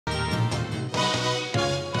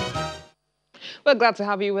We're glad to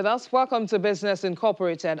have you with us. Welcome to Business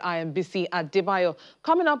Incorporated. I am Bisi Adebayo.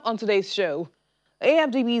 Coming up on today's show,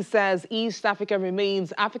 AFDB says East Africa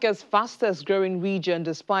remains Africa's fastest growing region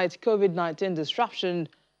despite COVID-19 disruption.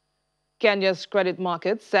 Kenya's credit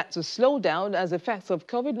market set to slow down as effects of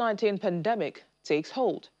COVID-19 pandemic takes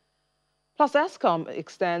hold. Plus, Eskom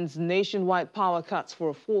extends nationwide power cuts for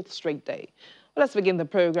a fourth straight day. Let's begin the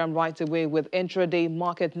program right away with intraday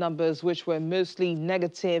market numbers, which were mostly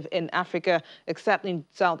negative in Africa, except in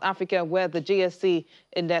South Africa, where the GSE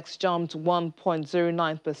index jumped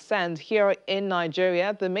 1.09%. Here in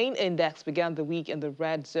Nigeria, the main index began the week in the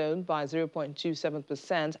red zone by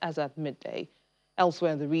 0.27% as at midday.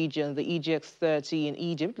 Elsewhere in the region, the EGX 30 in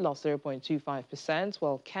Egypt lost 0.25%,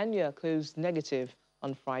 while Kenya closed negative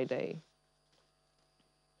on Friday.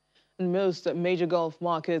 Most major Gulf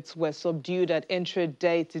markets were subdued at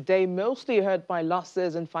intraday today, mostly hurt by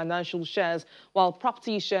losses in financial shares, while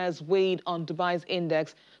property shares weighed on Dubai's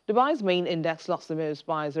index. Dubai's main index lost the most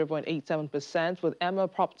by 0.87%, with Emma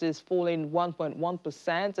Properties falling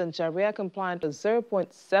 1.1% and Sharia-compliant a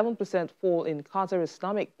 0.7% fall in Qatar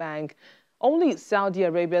Islamic Bank. Only Saudi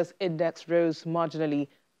Arabia's index rose marginally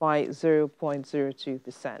by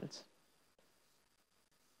 0.02%.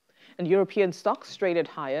 And European stocks traded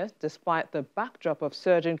higher despite the backdrop of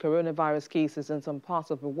surging coronavirus cases in some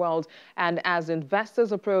parts of the world and as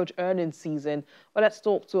investors approach earnings season. Well, let's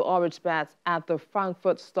talk to Orange Bats at the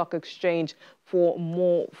Frankfurt Stock Exchange for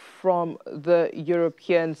more from the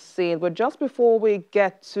European scene. But just before we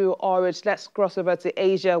get to Orange, let's cross over to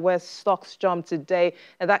Asia, where stocks jumped today.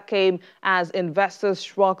 And that came as investors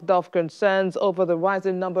shrugged off concerns over the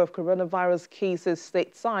rising number of coronavirus cases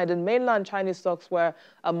stateside. And mainland Chinese stocks were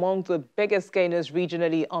among the biggest gainers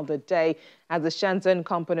regionally on the day, as the Shenzhen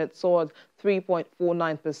Composite soared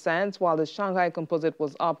 3.49%, while the Shanghai Composite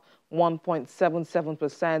was up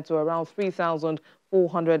 1.77% to around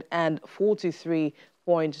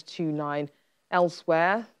 3,443.29.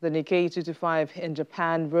 Elsewhere, the Nikkei 225 in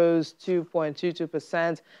Japan rose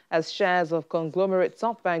 2.22% as shares of conglomerate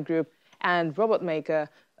SoftBank Group and robot maker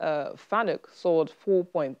Fanuc soared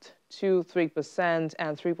 4.23%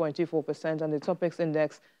 and 3.24%, and the Topix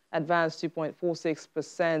index advanced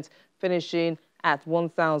 2.46%, finishing at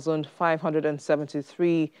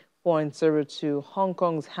 1,573.02. Hong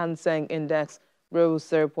Kong's Hang Seng index rose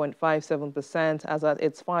 0.57% as at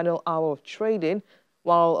its final hour of trading,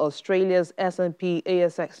 while Australia's S&P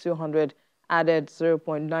ASX 200 added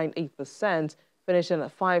 0.98%, finishing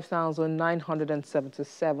at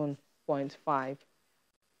 5,977.5.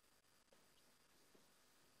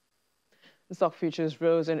 Stock futures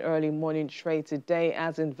rose in early morning trade today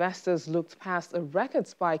as investors looked past a record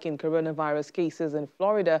spike in coronavirus cases in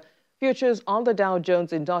Florida. Futures on the Dow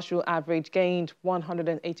Jones Industrial Average gained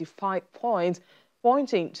 185 points,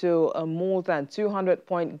 pointing to a more than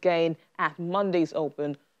 200-point gain at Monday's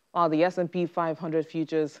open, while the S&P 500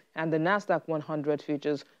 futures and the Nasdaq 100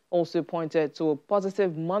 futures also pointed to a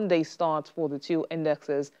positive Monday start for the two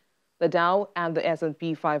indexes. The Dow and the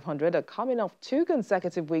S&P 500 are coming off 2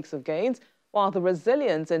 consecutive weeks of gains, while the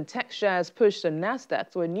resilience in tech shares pushed the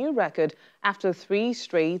Nasdaq to a new record after 3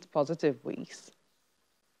 straight positive weeks.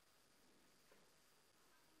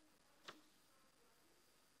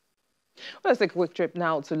 Let's take a quick trip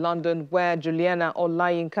now to London, where Juliana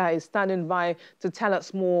Olayinka is standing by to tell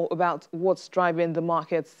us more about what's driving the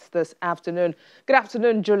markets this afternoon. Good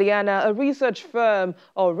afternoon, Juliana. A research from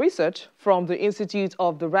the Institute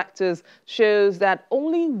of Directors shows that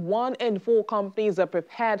only 1 in 4 companies are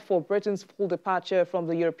prepared for Britain's full departure from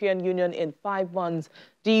the European Union in 5 months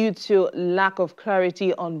due to lack of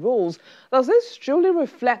clarity on rules. Does this truly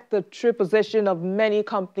reflect the true position of many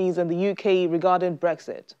companies in the UK regarding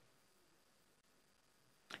Brexit?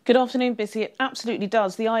 Good afternoon, Bisi. It absolutely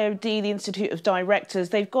does. The IOD, the Institute of Directors,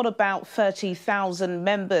 they've got about 30,000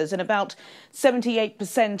 members, and about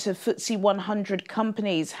 78% of FTSE 100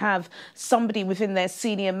 companies have somebody within their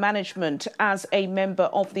senior management as a member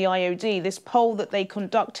of the IOD. This poll that they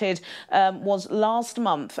conducted was last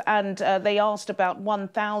month, and they asked about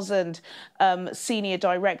 1,000 senior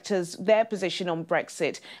directors their position on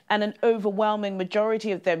Brexit, and an overwhelming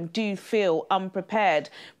majority of them do feel unprepared.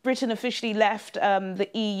 Britain officially left the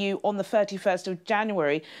EU on the 31st of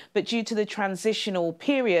January, but due to the transitional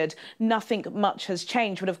period, nothing much has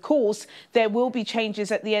changed. But of course, there will be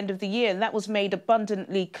changes at the end of the year, and that was made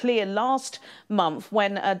abundantly clear last month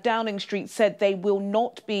when Downing Street said they will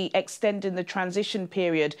not be extending the transition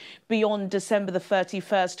period beyond December the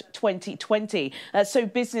 31st, 2020. So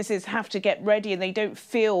businesses have to get ready, and they don't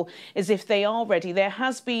feel as if they are ready. There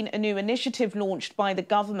has been a new initiative launched by the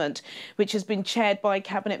government, which has been chaired by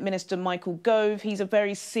Cabinet Minister Michael Gove. He's a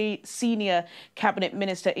very senior cabinet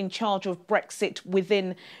minister in charge of Brexit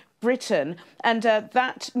within Britain. And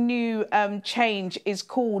that new change is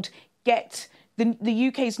called the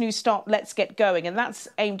UK's New Start, Let's Get Going, and that's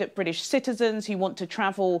aimed at British citizens who want to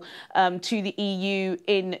travel to the EU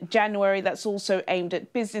in January. That's also aimed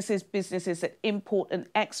at businesses that import and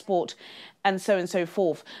export, and so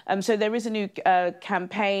forth. So there is a new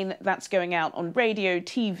campaign that's going out on radio,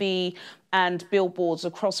 TV, and billboards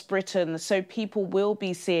across Britain, so people will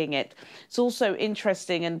be seeing it. It's also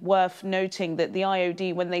interesting and worth noting that the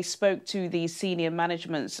IOD, when they spoke to the senior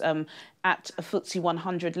managements at a FTSE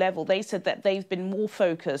 100 level, they said that they've been more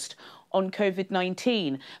focused on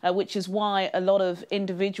COVID-19, which is why a lot of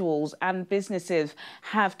individuals and businesses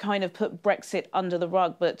have kind of put Brexit under the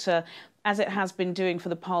rug. But as it has been doing for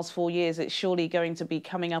the past 4 years, it's surely going to be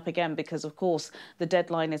coming up again because, of course, the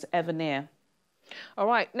deadline is ever near. All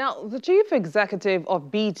right. Now, the chief executive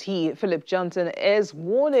of BT, Philip Johnson, is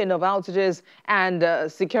warning of outages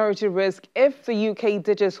and security risk if the UK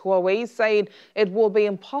ditches Huawei, saying it will be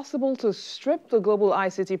impossible to strip the global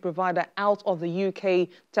ICT provider out of the UK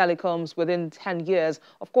telecoms within 10 years.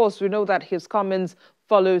 Of course, we know that his comments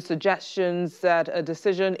follow suggestions that a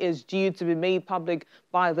decision is due to be made public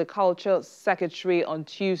by the Culture Secretary on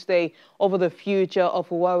Tuesday over the future of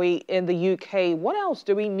Huawei in the UK. What else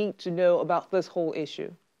do we need to know about this whole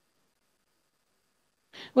issue?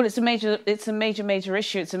 Well, it's a major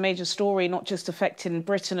issue. It's a major story, not just affecting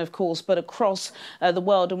Britain, of course, but across the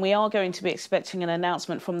world. And we are going to be expecting an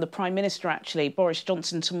announcement from the Prime Minister, actually, Boris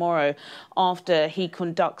Johnson, tomorrow after he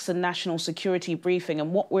conducts a national security briefing.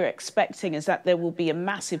 And what we're expecting is that there will be a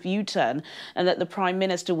massive U-turn and that the Prime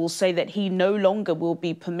Minister will say that he no longer will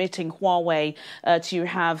be permitting Huawei to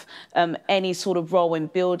have any sort of role in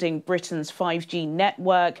building Britain's 5G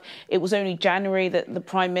network. It was only January that the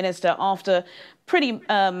Prime Minister, after pretty,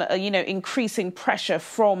 increasing pressure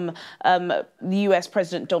from the US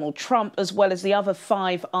President Donald Trump, as well as the other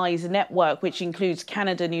Five Eyes network, which includes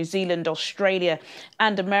Canada, New Zealand, Australia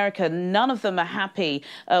and America. None of them are happy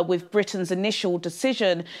with Britain's initial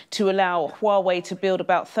decision to allow Huawei to build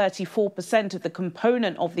about 34% of the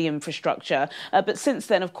component of the infrastructure. But since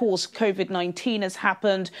then, of course, COVID-19 has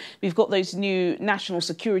happened. We've got those new national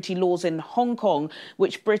security laws in Hong Kong,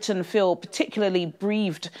 which Britain feel particularly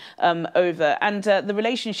breathed over. And the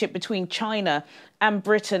relationship between China and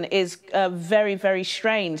Britain is very, very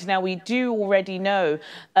strained. Now, we do already know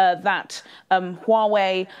that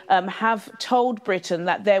Huawei have told Britain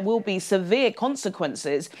that there will be severe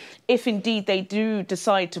consequences if indeed they do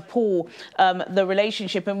decide to pull the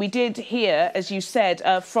relationship. And we did hear, as you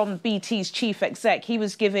said, from BT's chief exec. He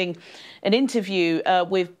was giving an interview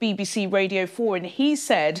with BBC Radio 4, and he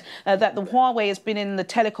said that the Huawei has been in the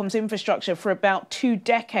telecoms infrastructure for about 2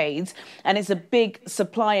 decades and is a big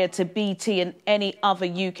supplier to BT and any other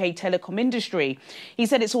UK telecom industry. He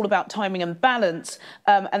said it's all about timing and balance,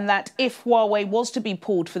 and that if Huawei was to be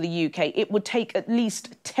pulled for the UK, it would take at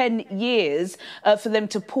least 10 years for them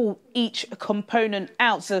to pull each component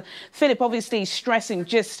out. So Philip obviously stressing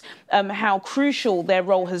just how crucial their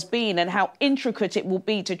role has been and how intricate it will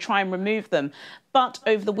be to try and remove them. But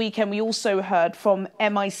over the weekend, we also heard from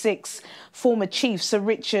MI6 former chief Sir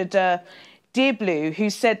Richard Dearblue, who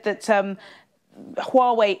said that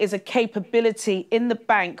Huawei is a capability in the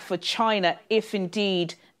bank for China if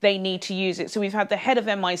indeed they need to use it. So we've had the head of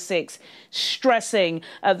MI6 stressing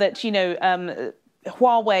that,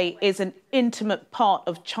 Huawei is an intimate part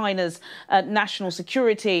of China's national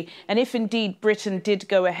security. And if indeed Britain did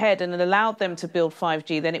go ahead and allowed them to build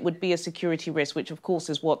 5G, then it would be a security risk, which, of course,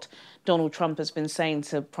 is what Donald Trump has been saying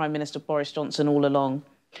to Prime Minister Boris Johnson all along.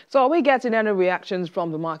 So are we getting any reactions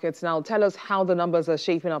from the markets now? Tell us how the numbers are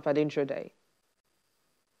shaping up at intraday.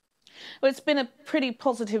 Well, it's been a pretty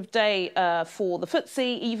positive day for the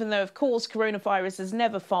FTSE, even though, of course, coronavirus is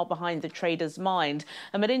never far behind the trader's mind.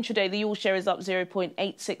 At intraday, the All Share is up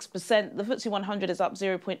 0.86%, the FTSE 100 is up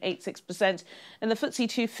 0.86%, and the FTSE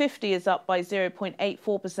 250 is up by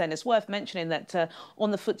 0.84%. It's worth mentioning that on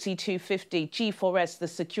the FTSE 250, G4S, the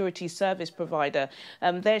security service provider,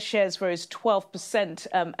 their shares rose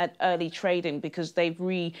 12% at early trading because they've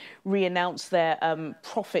re-announced their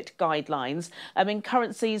profit guidelines. In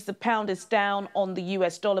currencies, the pound is down on the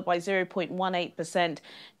US dollar by 0.18%,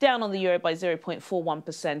 down on the euro by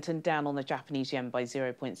 0.41%, and down on the Japanese yen by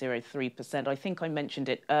 0.03%. I think I mentioned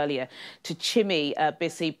it earlier to Chimi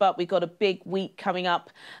Bissy, but we've got a big week coming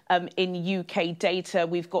up in UK data.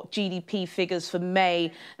 We've got GDP figures for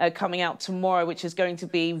May coming out tomorrow, which is going to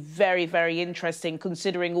be very, very interesting,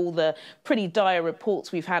 considering all the pretty dire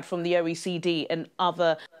reports we've had from the OECD and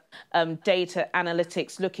other data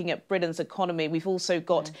analytics looking at Britain's economy. We've also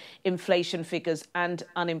got inflation figures and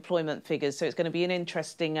unemployment figures. So it's going to be an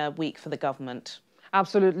interesting week for the government.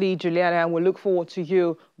 Absolutely, Juliana, and we'll look forward to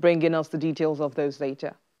you bringing us the details of those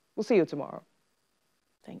data. We'll see you tomorrow.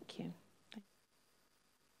 Thank you.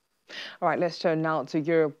 All right, let's turn now to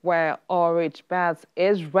Europe, where Ulrich Batz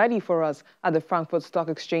is ready for us at the Frankfurt Stock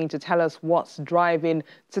Exchange to tell us what's driving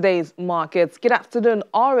today's markets. Good afternoon,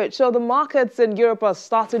 Ulrich. So the markets in Europe are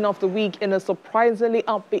starting off the week in a surprisingly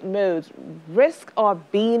upbeat mode. Risks are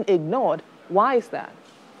being ignored. Why is that?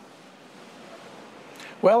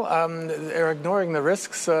 Well, they're ignoring the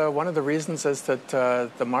risks. One of the reasons is that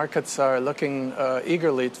the markets are looking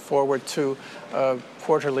eagerly forward to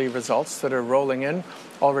quarterly results that are rolling in.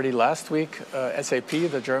 Already last week, SAP,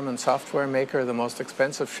 the German software maker, the most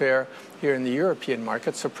expensive share here in the European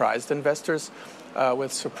market, surprised investors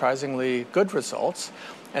with surprisingly good results.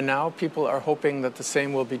 And now people are hoping that the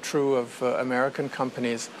same will be true of American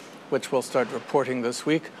companies, which will start reporting this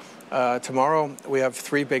week. Tomorrow, we have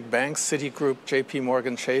three big banks, Citigroup, JP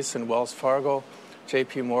Morgan Chase, and Wells Fargo.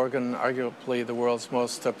 JP Morgan, arguably the world's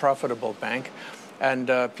most profitable bank.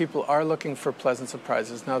 And people are looking for pleasant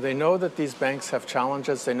surprises. Now, they know that these banks have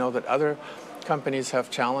challenges. They know that other companies have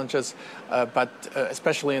challenges, but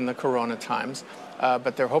especially in the corona times.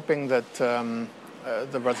 But they're hoping that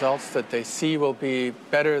the results that they see will be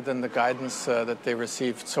better than the guidance that they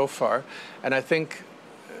received so far. And I think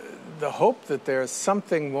the hope that there's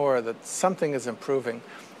something more, that something is improving,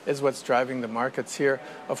 is what's driving the markets here,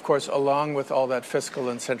 of course, along with all that fiscal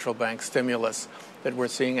and central bank stimulus that we're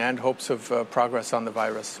seeing and hopes of progress on the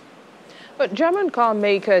virus. But German car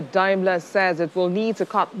maker Daimler says it will need to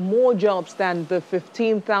cut more jobs than the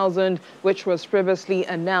 15,000 which was previously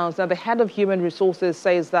announced. Now, the head of human resources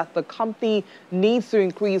says that the company needs to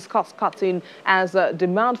increase cost cutting as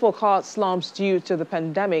demand for cars slumps due to the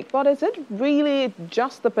pandemic. But is it really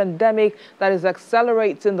just the pandemic that is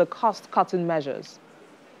accelerating the cost cutting measures?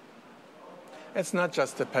 It's not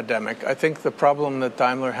just the pandemic. I think the problem that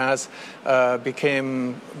Daimler has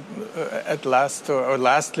became at last or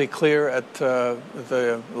lastly clear at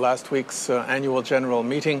the last week's annual general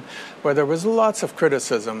meeting, where there was lots of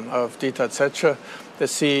criticism of Dieter Zetsche, the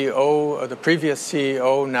CEO, the previous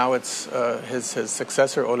CEO. Now it's his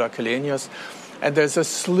successor, Ola Källenius. And there's a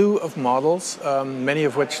slew of models, many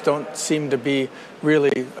of which don't seem to be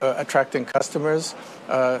really attracting customers.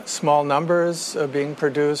 Small numbers being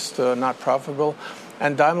produced, not profitable.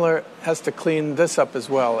 And Daimler has to clean this up as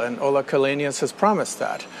well. And Ola Källenius has promised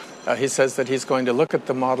that. He says that he's going to look at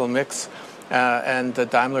the model mix and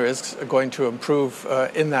Daimler is going to improve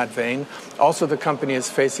in that vein. Also, the company is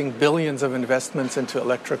facing billions of investments into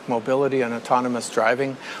electric mobility and autonomous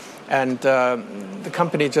driving. And the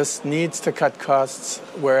company just needs to cut costs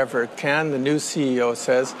wherever it can, the new CEO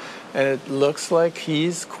says, and it looks like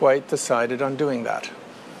he's quite decided on doing that.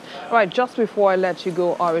 All right, just before I let you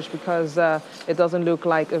go, Ulrich, because it doesn't look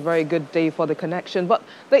like a very good day for the connection, but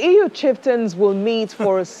the EU chieftains will meet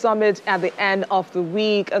for a summit at the end of the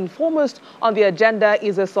week, and foremost on the agenda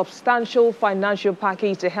is a substantial financial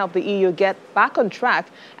package to help the EU get back on track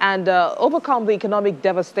and overcome the economic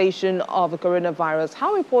devastation of the coronavirus.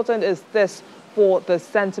 How important is this for the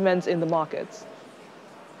sentiment in the markets?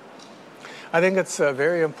 I think it's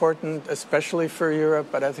very important, especially for Europe,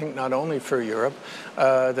 but I think not only for Europe.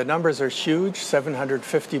 The numbers are huge.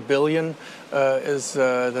 750 billion is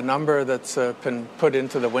the number that's been put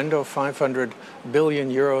into the window, 500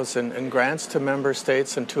 billion euros in grants to member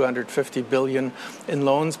states and 250 billion in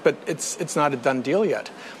loans, but it's not a done deal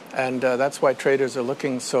yet. And that's why traders are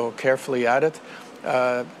looking so carefully at it.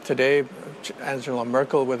 Today, Angela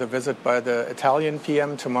Merkel with a visit by the Italian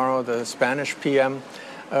PM, tomorrow the Spanish PM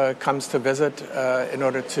comes to visit in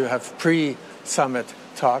order to have pre-summit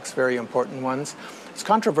talks, very important ones. It's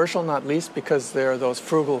controversial, not least because there are those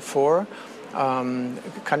frugal four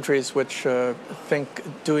countries which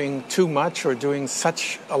think doing too much or doing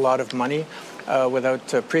such a lot of money without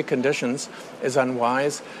preconditions is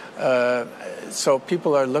unwise. So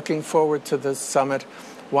people are looking forward to this summit,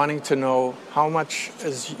 wanting to know how much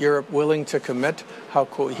is Europe willing to commit, how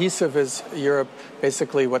cohesive is Europe,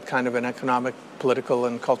 basically what kind of an economic, political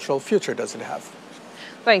and cultural future does it have.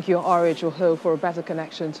 Thank you, Ulrich. We'll hope for a better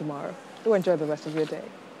connection tomorrow. Do enjoy the rest of your day.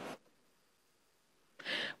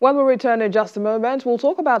 When we return in just a moment, we'll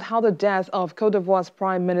talk about how the death of Côte d'Ivoire's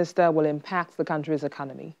Prime Minister will impact the country's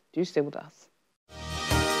economy. Do stay with us.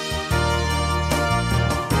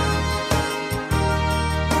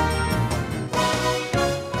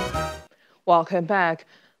 Welcome back.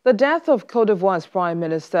 The death of Cote d'Ivoire's Prime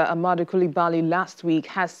Minister Amadou Coulibaly last week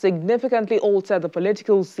has significantly altered the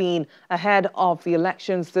political scene ahead of the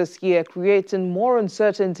elections this year, creating more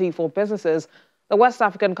uncertainty for businesses. The West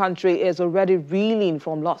African country is already reeling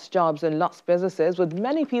from lost jobs and lost businesses, with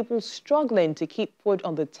many people struggling to keep food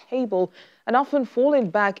on the table and often falling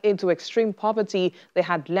back into extreme poverty they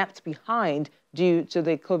had left behind due to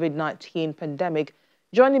the COVID-19 pandemic.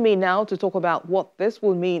 Joining me now to talk about what this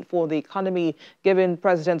will mean for the economy, given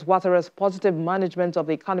President Ouattara's positive management of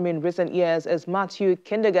the economy in recent years, is Matthew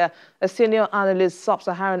Kindiga, a senior analyst,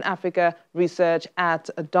 Sub-Saharan Africa research at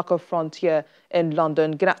Dakar Frontier in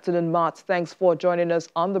London. Good afternoon, Matt. Thanks for joining us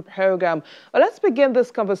on the program. Well, let's begin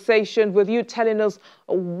this conversation with you telling us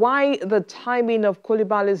why the timing of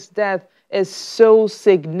Coulibaly's death is so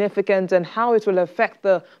significant and how it will affect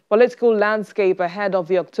the political landscape ahead of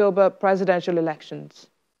the October presidential elections.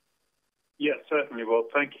 Yes, certainly. Well,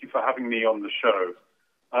 thank you for having me on the show.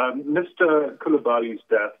 Mr. Coulibaly's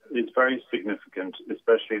death is very significant,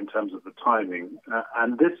 especially in terms of the timing.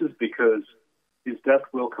 And this is because his death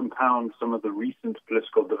will compound some of the recent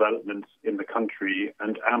political developments in the country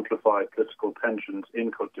and amplify political tensions in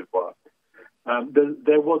Cote d'Ivoire.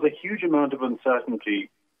 There was a huge amount of uncertainty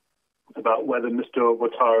about whether Mr.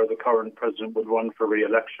 Ouattara, the current president, would run for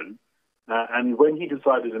re-election. And when he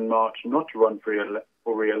decided in March not to run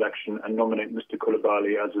for re-election and nominate Mr.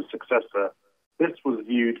 Coulibaly as his successor, this was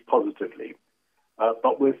viewed positively.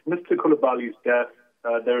 But with Mr. Coulibaly's death,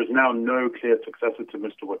 there is now no clear successor to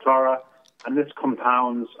Mr. Ouattara, and this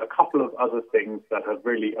compounds a couple of other things that have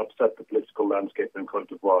really upset the political landscape in Cote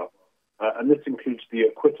d'Ivoire. And this includes the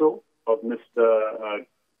acquittal of Mr.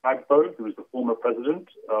 Gbagbo, who was the former president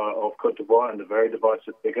of Cote d'Ivoire and a very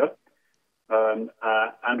divisive figure,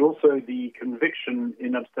 and also the conviction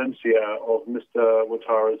in absentia of Mr.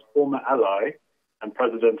 Ouattara's former ally and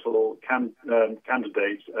presidential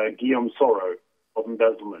candidate, Guillaume Soro, of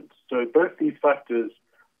embezzlement. So both these factors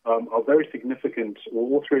are very significant, or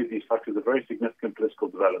all three of these factors are very significant political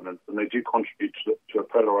developments, and they do contribute to a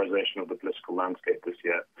polarization of the political landscape this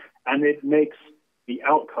year. And it makes the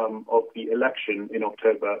outcome of the election in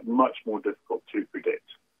October much more difficult to predict.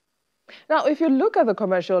 Now, if you look at the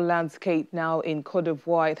commercial landscape now in Cote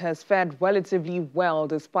d'Ivoire, it has fared relatively well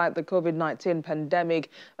despite the COVID-19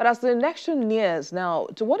 pandemic. But as the election nears now,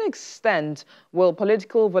 to what extent will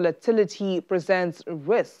political volatility present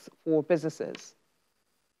risks for businesses?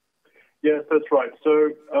 Yes, that's right.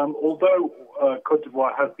 So although Cote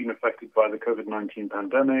d'Ivoire has been affected by the COVID-19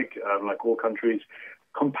 pandemic, like all countries,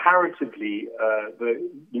 comparatively,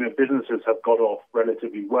 businesses have got off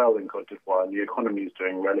relatively well in Cote d'Ivoire, and the economy is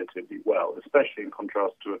doing relatively well, especially in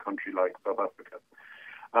contrast to a country like South Africa.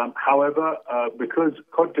 However, because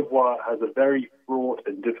Cote d'Ivoire has a very fraught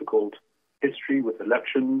and difficult history with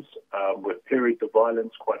elections, with periods of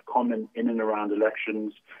violence quite common in and around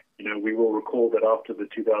elections, we will recall that after the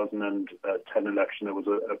 2010 election, there was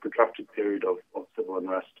a protracted period of civil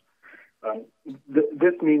unrest.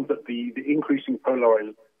 This means that the increasing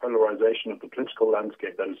polarization of the political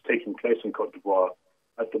landscape that is taking place in Cote d'Ivoire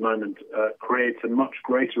at the moment creates a much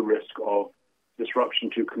greater risk of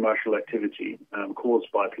disruption to commercial activity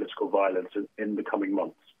caused by political violence in the coming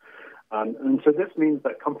months. And so this means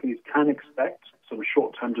that companies can expect some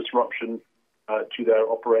short-term disruption to their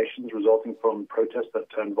operations resulting from protests that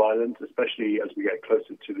turn violent, especially as we get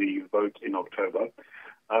closer to the vote in October.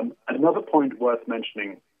 Another point worth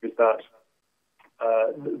mentioning is that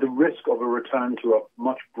the risk of a return to a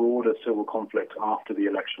much broader civil conflict after the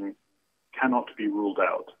election cannot be ruled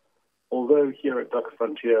out. Although here at Dakar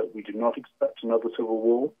Frontier, we do not expect another civil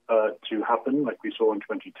war to happen like we saw in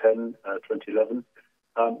 2010, 2011,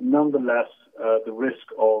 nonetheless, the risk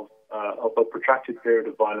of a protracted period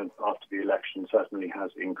of violence after the election certainly has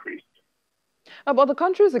increased. But the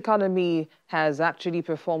country's economy has actually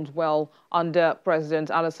performed well under President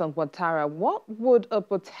Alassane Ouattara. What would a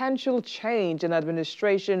potential change in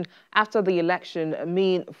administration after the election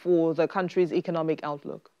mean for the country's economic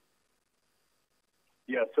outlook?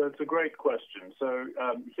 Yeah, so it's a great question. So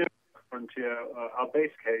here at Frontier, our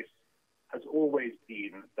base case has always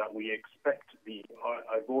been that we expect the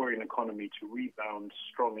Ivorian economy to rebound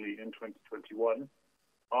strongly in 2021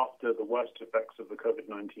 after the worst effects of the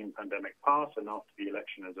COVID-19 pandemic pass and after the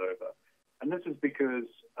election is over. And this is because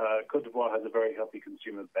Cote d'Ivoire has a very healthy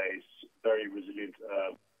consumer base, very resilient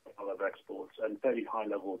of exports, and fairly high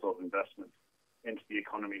levels of investment into the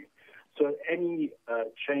economy. So any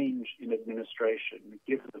change in administration,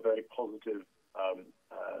 given the very positive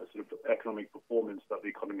sort of economic performance that the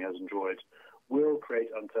economy has enjoyed, will create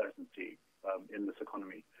uncertainty in this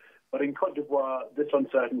economy. But in Cote d'Ivoire, this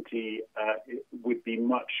uncertainty would be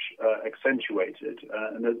much accentuated,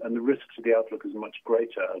 and the risk to the outlook is much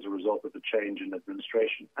greater as a result of the change in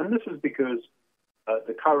administration. And this is because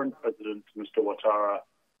the current president, Mr. Ouattara,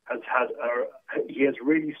 he has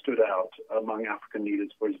really stood out among African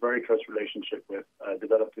leaders for his very close relationship with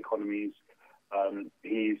developed economies.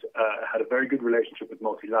 He's had a very good relationship with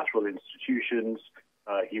multilateral institutions.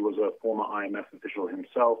 He was a former IMF official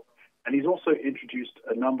himself. And he's also introduced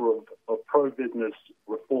a number of pro-business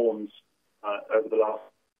reforms over the last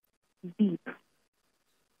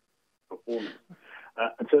performance.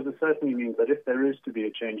 And so this certainly means that if there is to be a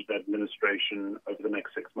change in administration over the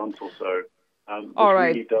next 6 months or so, this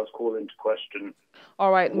really does call into question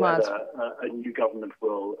whether a new government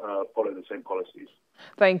will follow the same policies.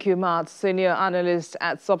 Thank you, Matt, Senior Analyst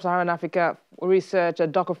at Sub-Saharan Africa Research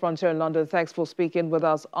at Docker Frontier in London. Thanks for speaking with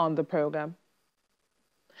us on the program.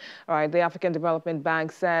 All right, the African Development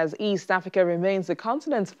Bank says East Africa remains the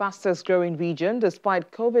continent's fastest growing region despite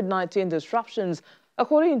COVID-19 disruptions.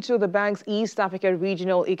 According to the bank's East Africa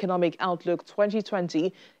Regional Economic Outlook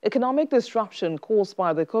 2020, economic disruption caused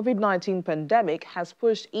by the COVID-19 pandemic has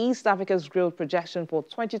pushed East Africa's growth projection for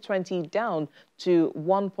 2020 down to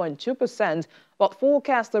 1.2%, but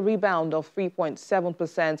forecasts a rebound of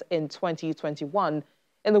 3.7% in 2021.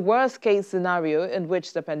 In the worst-case scenario, in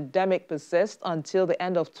which the pandemic persists until the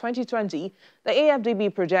end of 2020, the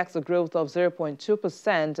AFDB projects a growth of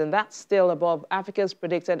 0.2%, and that's still above Africa's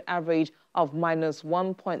predicted average of minus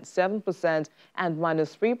 1.7% and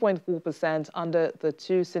minus 3.4% under the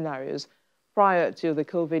two scenarios. Prior to the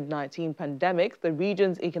COVID-19 pandemic, the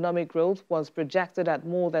region's economic growth was projected at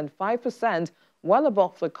more than 5%, well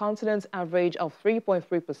above the continent's average of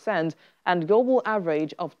 3.3% and global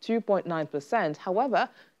average of 2.9%. However,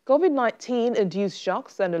 COVID-19-induced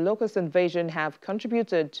shocks and the locust invasion have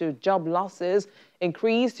contributed to job losses,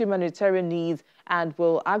 increased humanitarian needs, and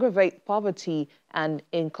will aggravate poverty and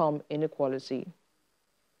income inequality.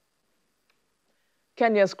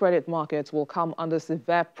 Kenya's credit markets will come under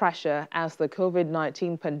severe pressure as the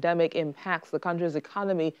COVID-19 pandemic impacts the country's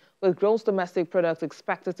economy, with gross domestic product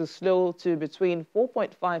expected to slow to between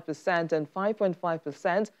 4.5% and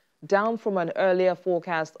 5.5%, down from an earlier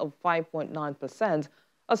forecast of 5.9%.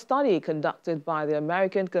 A study conducted by the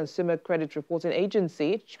American Consumer Credit Reporting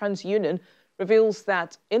Agency, TransUnion, reveals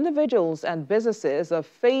that individuals and businesses are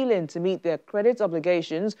failing to meet their credit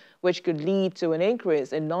obligations, which could lead to an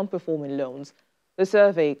increase in non-performing loans. The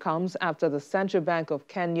survey comes after the Central Bank of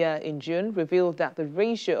Kenya in June revealed that the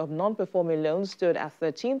ratio of non-performing loans stood at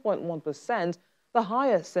 13.1%, the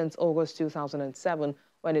highest since August 2007,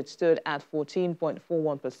 when it stood at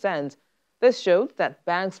 14.41%. This showed that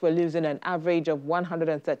banks were losing an average of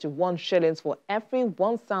 131 shillings for every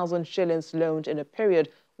 1,000 shillings loaned in a period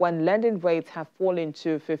when lending rates have fallen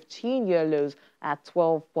to 15-year lows at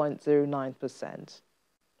 12.09%.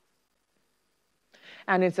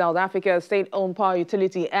 And in South Africa, state-owned power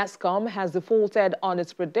utility Eskom has defaulted on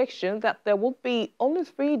its prediction that there will be only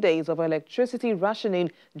 3 days of electricity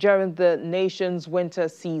rationing during the nation's winter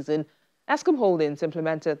season. Eskom Holdings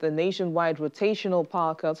implemented the nationwide rotational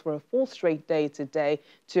power cuts for a fourth straight day today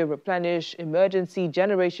to replenish emergency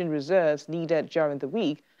generation reserves needed during the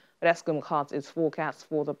week. But Eskom cut its forecast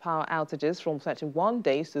for the power outages from 31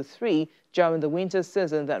 days to 3 during the winter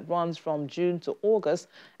season that runs from June to August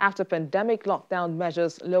after pandemic lockdown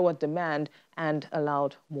measures lowered demand and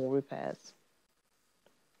allowed more repairs.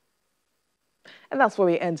 And that's where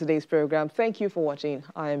we end today's program. Thank you for watching.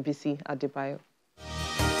 I am Bisi Adebayo.